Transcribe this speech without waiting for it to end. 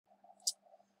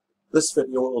This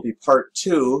video will be part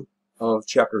 2 of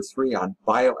Chapter 3 on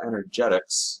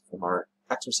bioenergetics from our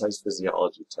exercise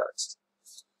physiology text.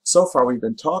 So far we've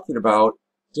been talking about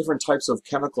different types of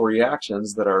chemical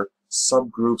reactions that are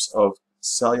subgroups of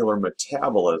cellular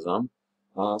metabolism,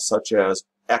 such as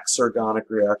exergonic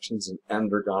reactions and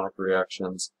endergonic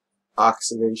reactions,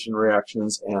 oxidation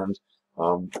reactions, and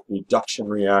reduction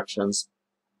reactions.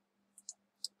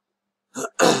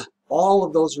 All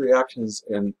of those reactions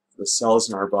in the cells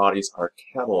in our bodies are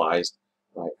catalyzed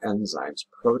by enzymes,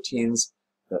 proteins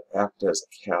that act as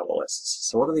catalysts.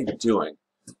 So what are they doing?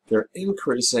 They're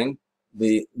increasing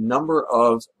the number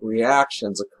of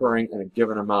reactions occurring in a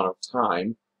given amount of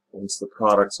time once the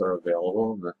products are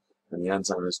available and the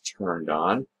enzyme is turned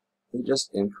on. They just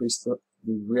increase the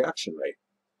reaction rate.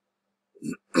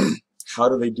 How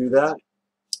do they do that?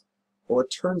 Well, it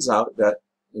turns out that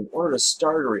in order to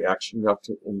start a reaction, you have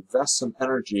to invest some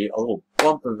energy, a little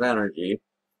bump of energy,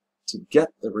 to get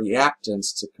the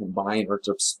reactants to combine or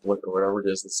to split or whatever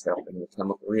it is that's happening in the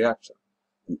chemical reaction.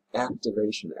 The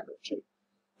activation energy.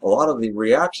 A lot of the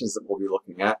reactions that we'll be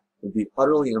looking at would be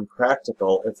utterly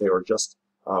impractical if they were just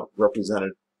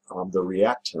represented the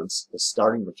reactants, the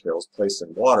starting materials placed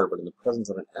in water, but in the presence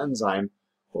of an enzyme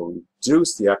will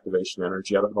reduce the activation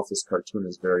energy. I don't know if this cartoon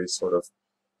is very sort of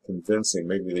convincing.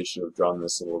 Maybe they should have drawn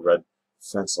this little red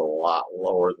fence a lot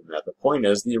lower than that. The point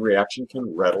is the reaction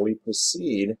can readily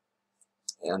proceed,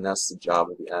 and that's the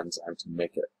job of the enzyme, to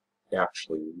make it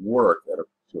actually work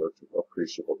to an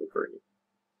appreciable degree.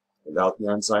 Without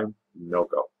the enzyme, no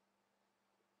go.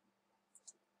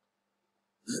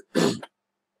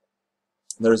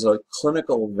 There's a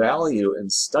clinical value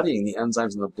in studying the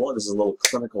enzymes in the blood. This is a little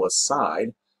clinical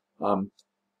aside. The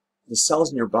cells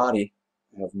in your body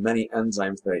have many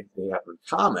enzymes they have in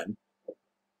common,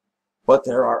 but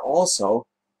there are also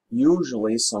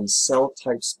usually some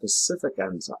cell-type specific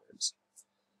enzymes.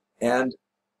 And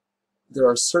there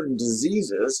are certain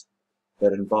diseases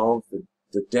that involve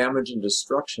the damage and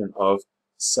destruction of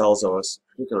cells of a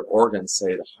particular organ,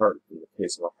 say the heart in the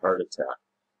case of a heart attack,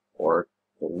 or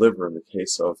the liver in the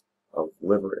case of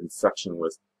liver infection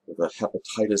with a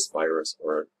hepatitis virus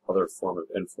or other form of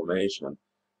inflammation.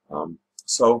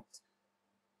 So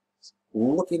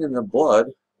looking in the blood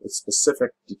with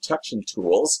specific detection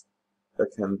tools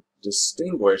that can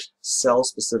distinguish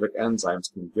cell-specific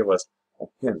enzymes can give us a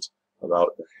hint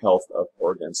about the health of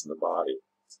organs in the body.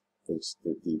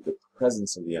 The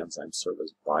presence of the enzymes serve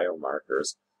as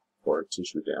biomarkers for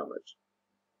tissue damage.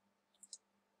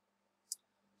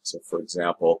 So, for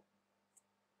example,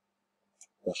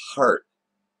 the heart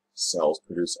cells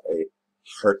produce a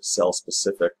heart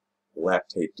cell-specific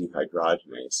lactate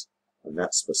dehydrogenase, and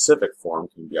that specific form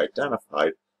can be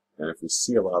identified, and if we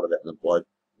see a lot of that in the blood,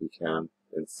 we can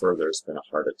infer there's been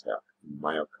a heart attack,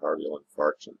 myocardial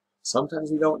infarction.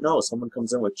 Sometimes we don't know. Someone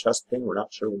comes in with chest pain, we're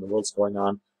not sure when the world's going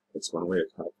on. It's one way to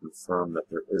kind of confirm that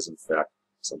there is, in fact,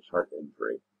 some heart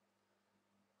injury.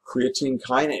 Creatine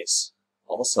kinase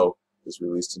also is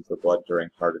released into the blood during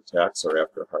heart attacks or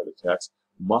after heart attacks.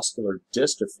 Muscular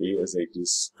dystrophy is a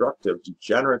destructive,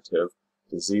 degenerative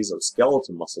disease of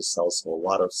skeletal muscle cells, so a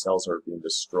lot of cells are being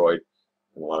destroyed,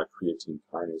 and a lot of creatine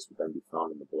kinase would then be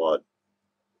found in the blood.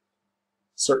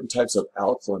 Certain types of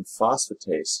alkaline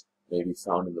phosphatase may be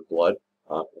found in the blood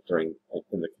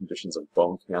in the conditions of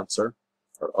bone cancer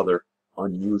or other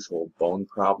unusual bone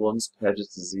problems.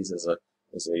 Paget's disease is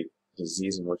a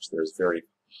disease in which there's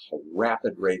a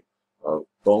rapid rate of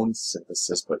bone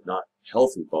synthesis, but not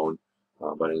healthy bone,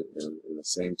 but in the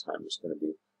same time there's going to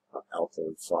be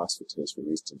alkaline phosphatase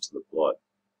released into the blood.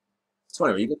 So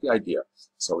anyway, you get the idea.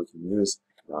 So we can use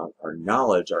our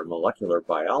knowledge, our molecular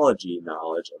biology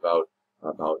knowledge about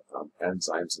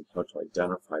enzymes and how to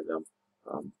identify them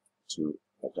to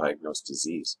diagnose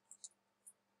disease.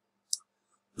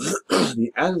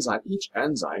 Each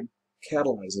enzyme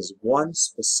catalyzes one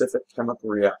specific chemical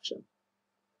reaction.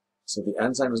 So the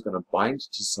enzyme is going to bind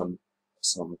to some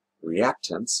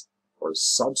reactants, or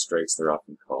substrates they're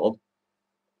often called,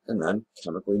 and then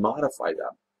chemically modify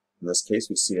them. In this case,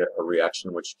 we see a reaction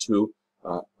in which two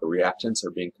reactants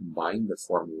are being combined to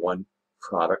form one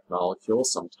product molecule.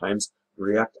 Sometimes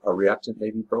a reactant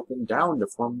may be broken down to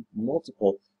form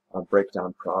multiple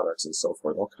breakdown products and so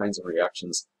forth. All kinds of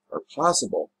reactions are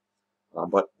possible.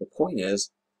 But the point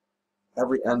is,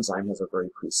 every enzyme has a very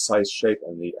precise shape,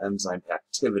 and the enzyme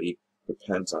activity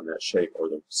depends on that shape, or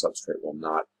the substrate will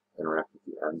not interact with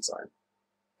the enzyme.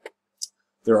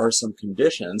 There are some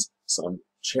conditions, some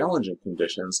challenging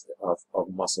conditions of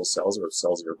muscle cells or of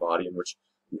cells in your body in which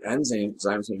the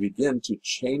enzymes may begin to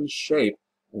change shape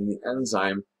and the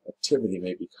enzyme activity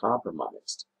may be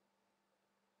compromised.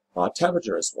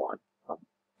 Temperature is one.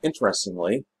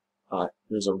 Interestingly,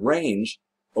 there's a range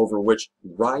over which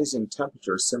rising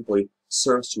temperature simply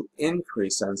serves to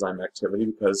increase enzyme activity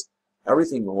because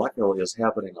everything molecularly is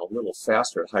happening a little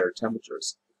faster at higher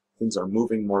temperatures. Things are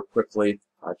moving more quickly,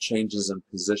 changes in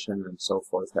position and so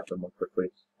forth happen more quickly,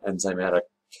 enzymatic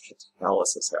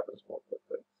catalysis happens more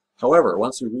quickly. However,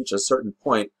 once we reach a certain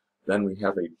point, then we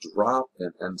have a drop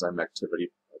in enzyme activity,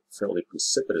 a fairly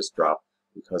precipitous drop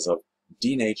because of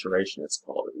denaturation, it's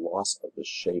called, a loss of the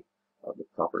shape, of the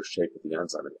proper shape of the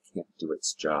enzyme, and it can't do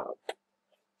its job.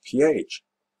 pH.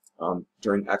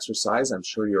 During exercise, I'm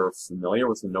sure you're familiar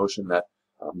with the notion that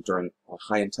during a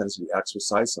high-intensity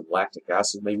exercise, some lactic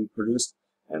acid may be produced,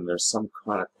 and there's some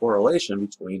kind of correlation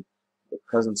between the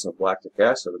presence of lactic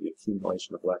acid or the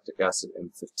accumulation of lactic acid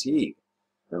and fatigue.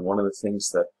 And one of the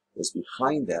things that is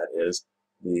behind that is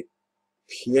the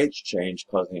pH change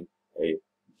causing a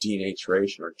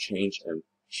denaturation or change in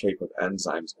shape of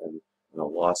enzymes and a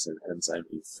loss in enzyme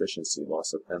efficiency,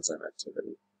 loss of enzyme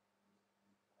activity.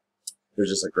 Here's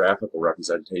just a graphical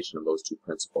representation of those two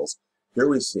principles. Here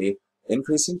we see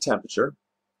increasing temperature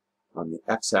on the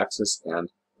x-axis and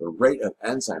the rate of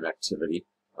enzyme activity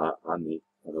on the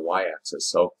y-axis.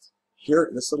 So here,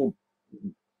 this little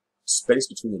space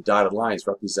between the dotted lines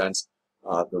represents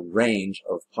the range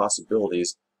of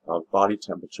possibilities of body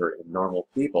temperature in normal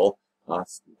people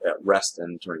at rest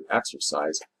and during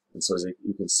exercise. And so as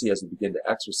you can see, as we begin to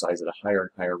exercise at a higher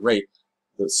and higher rate,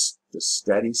 the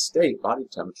steady state body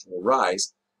temperature will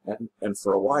rise, and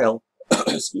for a while,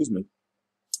 excuse me,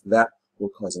 that will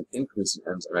cause an increase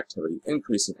in enzyme activity,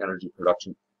 increase in energy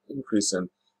production, increase in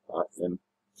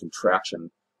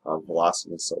contraction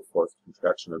velocity and so forth,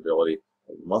 contraction ability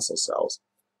of the muscle cells.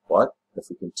 But if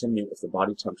the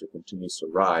body temperature continues to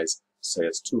rise, say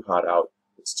it's too hot out,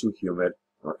 it's too humid,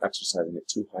 or exercising at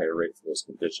too high a rate for those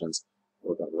conditions,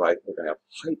 we're going to have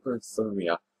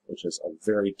hyperthermia, which is a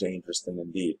very dangerous thing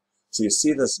indeed. So you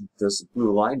see this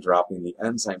blue line dropping, the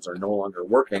enzymes are no longer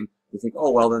working. You think,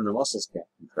 oh, well, then the muscles can't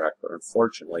contract. But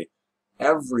unfortunately,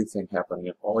 everything happening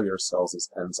in all your cells is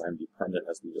enzyme dependent,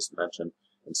 as we just mentioned.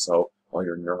 And so all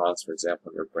your neurons, for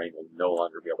example, in your brain will no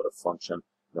longer be able to function,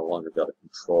 no longer be able to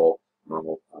control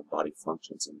normal body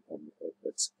functions, and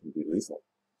it can be lethal.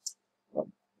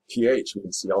 pH, we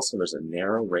can see also there's a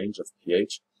narrow range of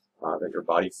pH that your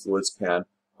body fluids can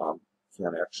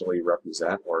actually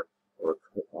represent or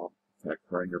can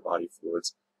occur in your body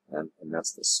fluids, and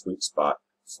that's the sweet spot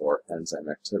for enzyme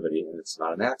activity, and it's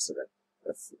not an accident.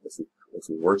 If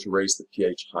we were to raise the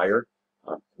pH higher,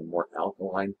 the more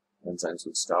alkaline enzymes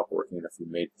would stop working, and if we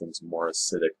made things more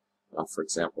acidic, for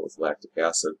example, with lactic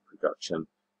acid production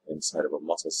inside of a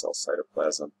muscle cell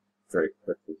cytoplasm, very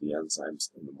quickly the enzymes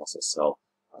in the muscle cell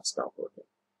stop working.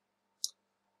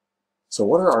 So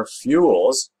what are our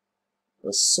fuels?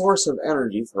 The source of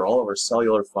energy for all of our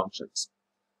cellular functions.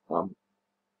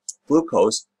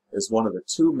 Glucose is one of the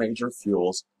two major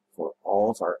fuels for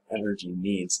all of our energy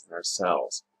needs in our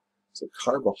cells. So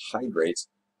carbohydrates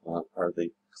are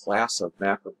the class of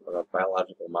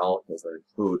biological molecules that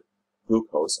include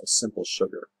glucose, a simple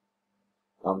sugar.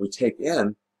 We take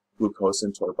in glucose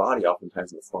into our body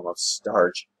oftentimes in the form of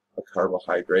starch, a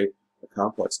carbohydrate, a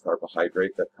complex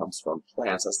carbohydrate that comes from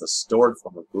plants. That's the stored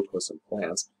form of glucose in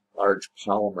plants, large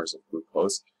polymers of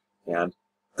glucose, and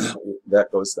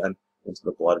that goes then into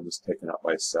the blood and is taken up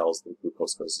by cells. The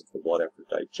glucose goes into the blood after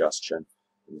digestion,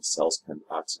 and the cells can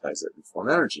oxidize it and form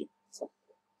energy. So,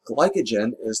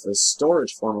 glycogen is the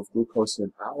storage form of glucose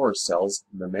in our cells,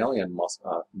 mammalian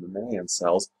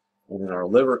cells, and in our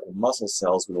liver and muscle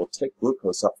cells, we will take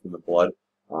glucose up from the blood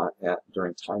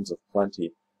during times of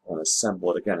plenty and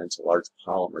assemble it again into large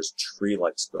polymers,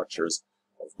 tree-like structures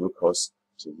of glucose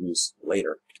to use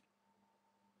later.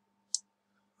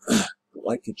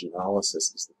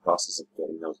 Glycogenolysis is the process of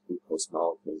getting those glucose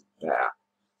molecules back.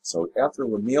 So after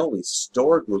a meal, we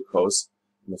store glucose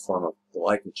in the form of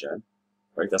glycogen.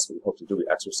 Right? That's what we hope to do. We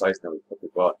exercise, and then we quickly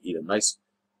go out and eat a nice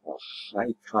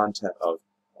high content of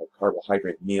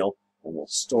carbohydrate meal, and we'll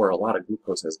store a lot of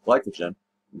glucose as glycogen.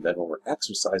 And then when we're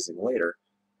exercising later,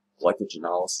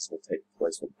 glycogenolysis will take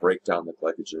place. We'll break down the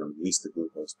glycogen and release the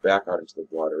glucose back out into the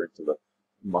blood or into the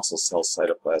muscle cell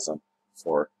cytoplasm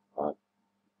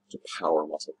to power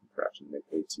muscle contraction, make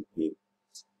ATP.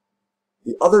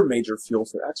 The other major fuel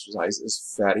for exercise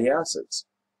is fatty acids.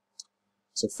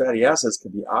 So fatty acids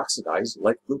can be oxidized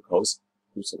like glucose,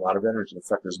 produce a lot of energy. In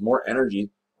fact, there's more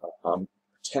energy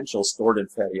potential stored in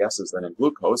fatty acids than in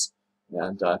glucose,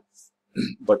 and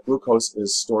but glucose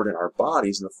is stored in our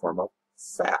bodies in the form of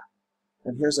fat.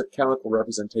 And here's a chemical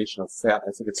representation of fat.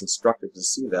 I think it's instructive to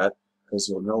see that because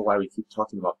you'll know why we keep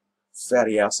talking about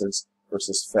fatty acids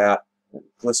versus fat, and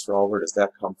glycerol, where does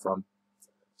that come from?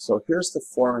 So here's the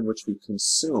form in which we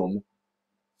consume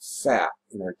fat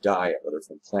in our diet, whether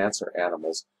from plants or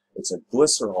animals. It's a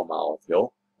glycerol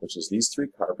molecule, which is these 3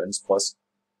 carbons plus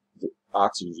the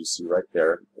oxygen you see right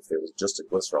there. If it was just a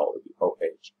glycerol, it would be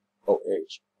OH,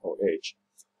 OH, OH.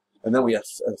 And then we have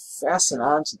fasten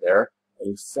onto there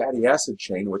a fatty acid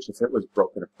chain, which if it was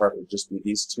broken apart would just be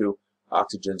these 2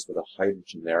 oxygens with a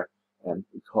hydrogen there, and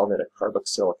we call that a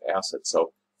carboxylic acid.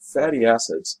 So fatty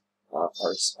acids are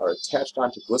attached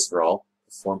onto glycerol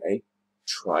to form a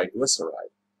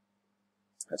triglyceride.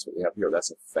 That's what we have here.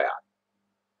 That's a fat.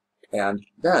 And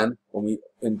then,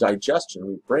 in digestion,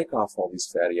 we break off all these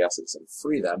fatty acids and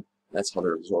free them. That's how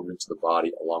they're absorbed into the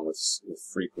body along with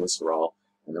free glycerol.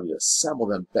 And then we assemble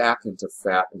them back into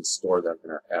fat and store them in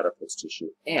our adipose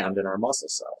tissue and in our muscle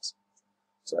cells.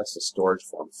 So that's the storage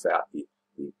form of fat. The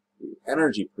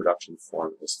energy production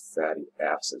form is fatty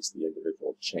acids, the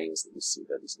individual chains that you see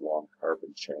there, these long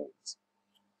carbon chains.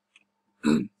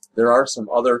 There are some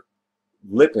other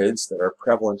lipids that are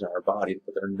prevalent in our body,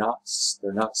 but they're not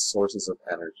sources of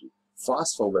energy.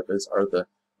 Phospholipids are the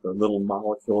little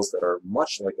molecules that are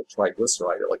much like a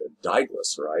triglyceride or like a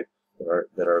diglyceride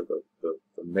that are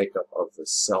the makeup of the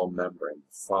cell membrane.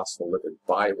 Phospholipid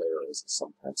bilayer, as it's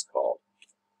sometimes called.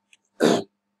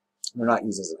 They're not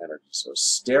used as an energy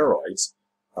source. Steroids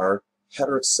are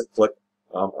heterocyclic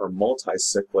or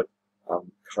multicyclic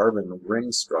carbon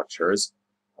ring structures,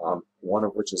 one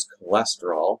of which is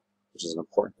cholesterol, which is an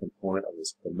important component of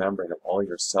the membrane of all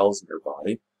your cells in your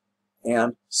body,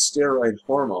 and steroid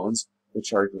hormones,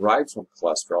 which are derived from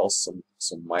cholesterol.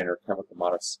 Some minor chemical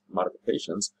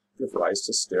modifications give rise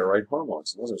to steroid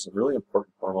hormones. Those are some really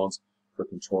important hormones for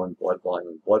controlling blood volume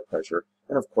and blood pressure,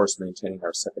 and of course maintaining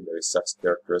our secondary sex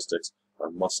characteristics, our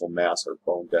muscle mass, our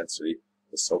bone density,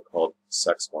 the so-called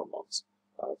sex hormones,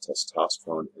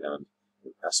 testosterone and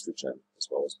estrogen, as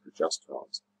well as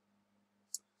progesterones.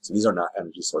 So these are not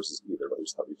energy sources either, but I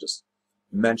just thought we'd just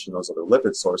mention those other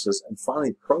lipid sources. And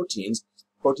finally, proteins.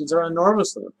 Proteins are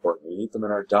enormously important. We eat them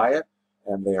in our diet,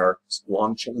 and they are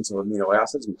long chains of amino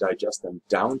acids. We digest them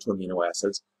down to amino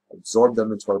acids, absorb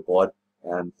them into our blood,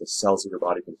 and the cells of your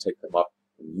body can take them up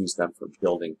and use them for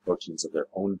building proteins of their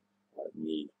own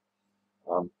need.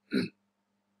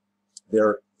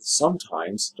 There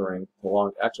sometimes, during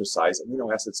prolonged exercise,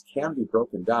 amino acids can be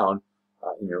broken down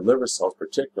in your liver cells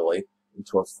particularly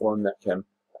into a form that can,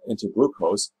 into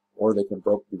glucose, or they can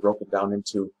be broken down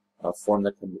into a form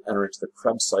that can enter into the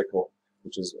Krebs cycle,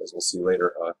 which is, as we'll see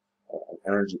later, an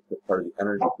energy part of the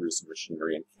energy producing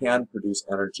machinery and can produce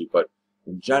energy, but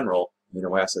in general,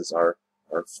 amino acids are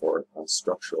for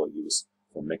structural use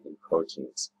for making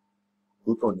proteins.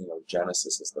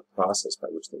 Gluconeogenesis is the process by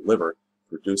which the liver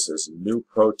produces new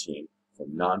protein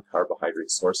from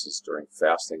non-carbohydrate sources during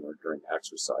fasting or during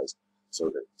exercise.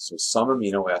 So some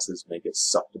amino acids may get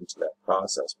sucked into that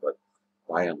process, but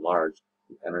by and large,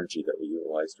 the energy that we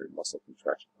utilize during muscle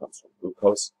contraction comes from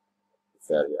glucose and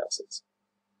fatty acids.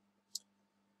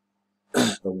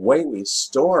 The way we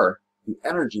store the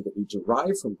energy that we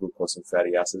derive from glucose and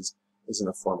fatty acids is in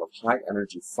the form of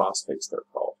high-energy phosphates, they're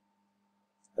called.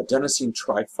 Adenosine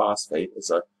triphosphate is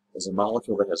a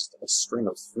molecule that has a string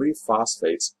of 3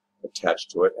 phosphates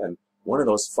attached to it, and one of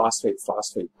those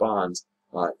phosphate-phosphate bonds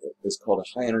is called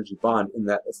a high-energy bond, in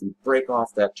that if we break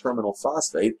off that terminal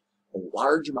phosphate, a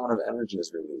large amount of energy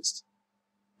is released.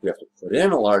 We have to put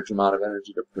in a large amount of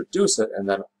energy to produce it, and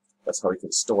then that's how we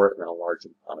can store it, and then a large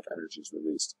amount of energy is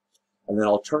released. And then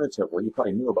alternatively, you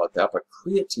probably knew about that, but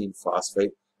creatine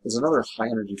phosphate is another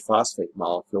high-energy phosphate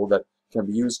molecule that can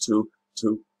be used to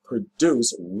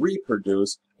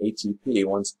reproduce ATP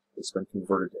once it's been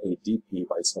converted to ADP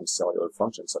by some cellular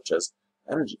function, such as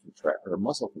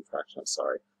muscle contraction.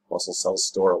 Muscle cells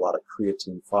store a lot of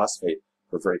creatine phosphate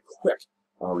for very quick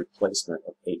replacement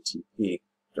of ATP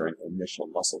during initial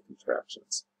muscle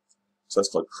contractions. So that's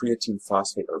called creatine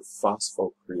phosphate or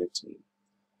phosphocreatine.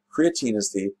 Creatine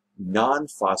is the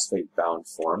non-phosphate bound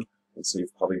form, and so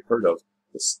you've probably heard of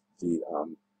the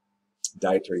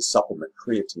dietary supplement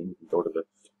creatine. You can go to the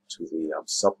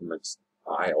supplements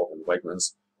aisle in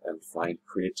Wegmans and find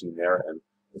creatine there, and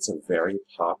it's a very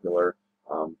popular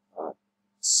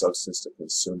substance to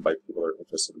consume by people who are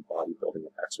interested in bodybuilding and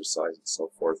exercise and so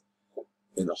forth,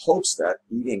 in the hopes that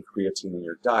eating creatine in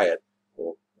your diet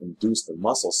will induce the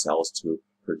muscle cells to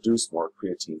produce more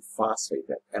creatine phosphate,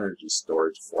 that energy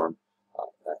storage form,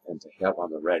 and to have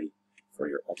on the ready for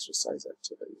your exercise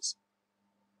activities.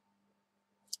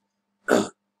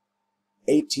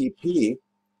 ATP,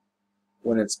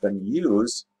 when it's been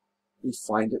used we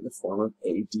find it in the form of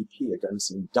ADP,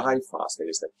 adenosine diphosphate.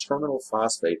 It's that terminal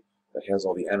phosphate that has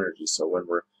all the energy. So when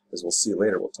we're, as we'll see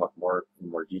later, we'll talk more in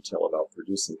more detail about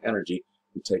producing energy.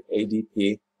 We take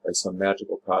ADP by some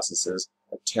magical processes,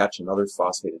 attach another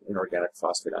phosphate, an inorganic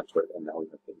phosphate onto it, and now we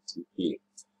have ATP.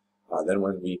 Then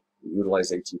when we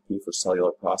utilize ATP for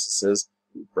cellular processes,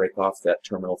 we break off that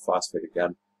terminal phosphate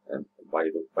again, and by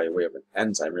way of an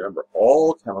enzyme. Remember,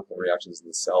 all chemical reactions in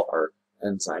the cell are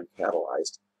enzyme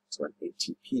catalyzed. So an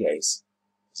ATPase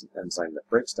is an enzyme that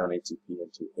breaks down ATP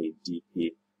into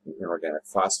ADP, an inorganic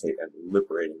phosphate, and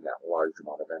liberating that large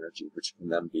amount of energy, which can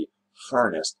then be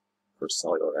harnessed for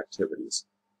cellular activities.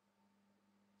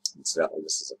 Incidentally,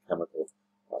 this is a chemical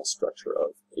structure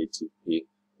of ATP.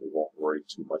 We won't worry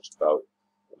too much about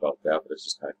that, but it's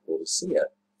just kind of cool to see it.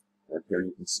 And here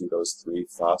you can see those three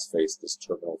phosphates. This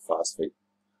terminal phosphate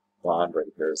bond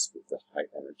right here is with the high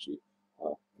energy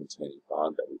containing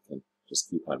bond that we can just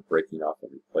keep on breaking off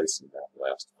and replacing that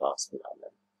last phosphate on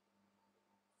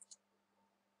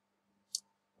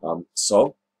there.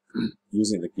 So,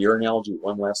 using the gear analogy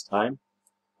one last time,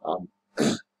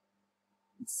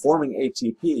 forming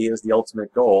ATP is the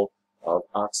ultimate goal of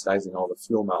oxidizing all the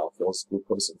fuel molecules,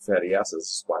 glucose and fatty acids.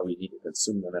 This is why we need to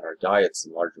consume them in our diets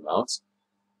in large amounts.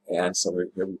 And so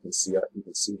here we can see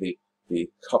the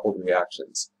coupled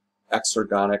reactions: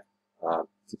 exergonic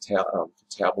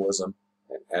catabolism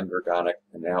and endergonic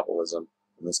anabolism.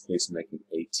 In this case, making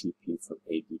ATP from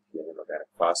ADP and inorganic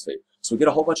phosphate. So we get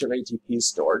a whole bunch of ATP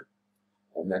stored,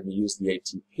 and then we use the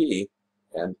ATP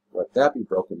and let that be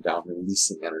broken down,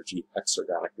 releasing energy,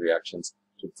 exergonic reactions,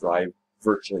 to drive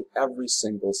virtually every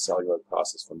single cellular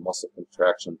process, from muscle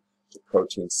contraction to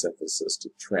protein synthesis to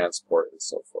transport and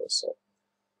so forth. So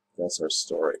that's our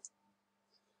story.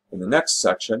 In the next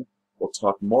section, we'll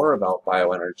talk more about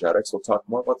bioenergetics. We'll talk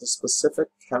more about the specific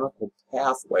chemical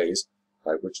pathways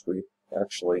by which we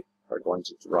actually are going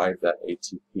to derive that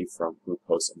ATP from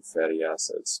glucose and fatty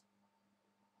acids.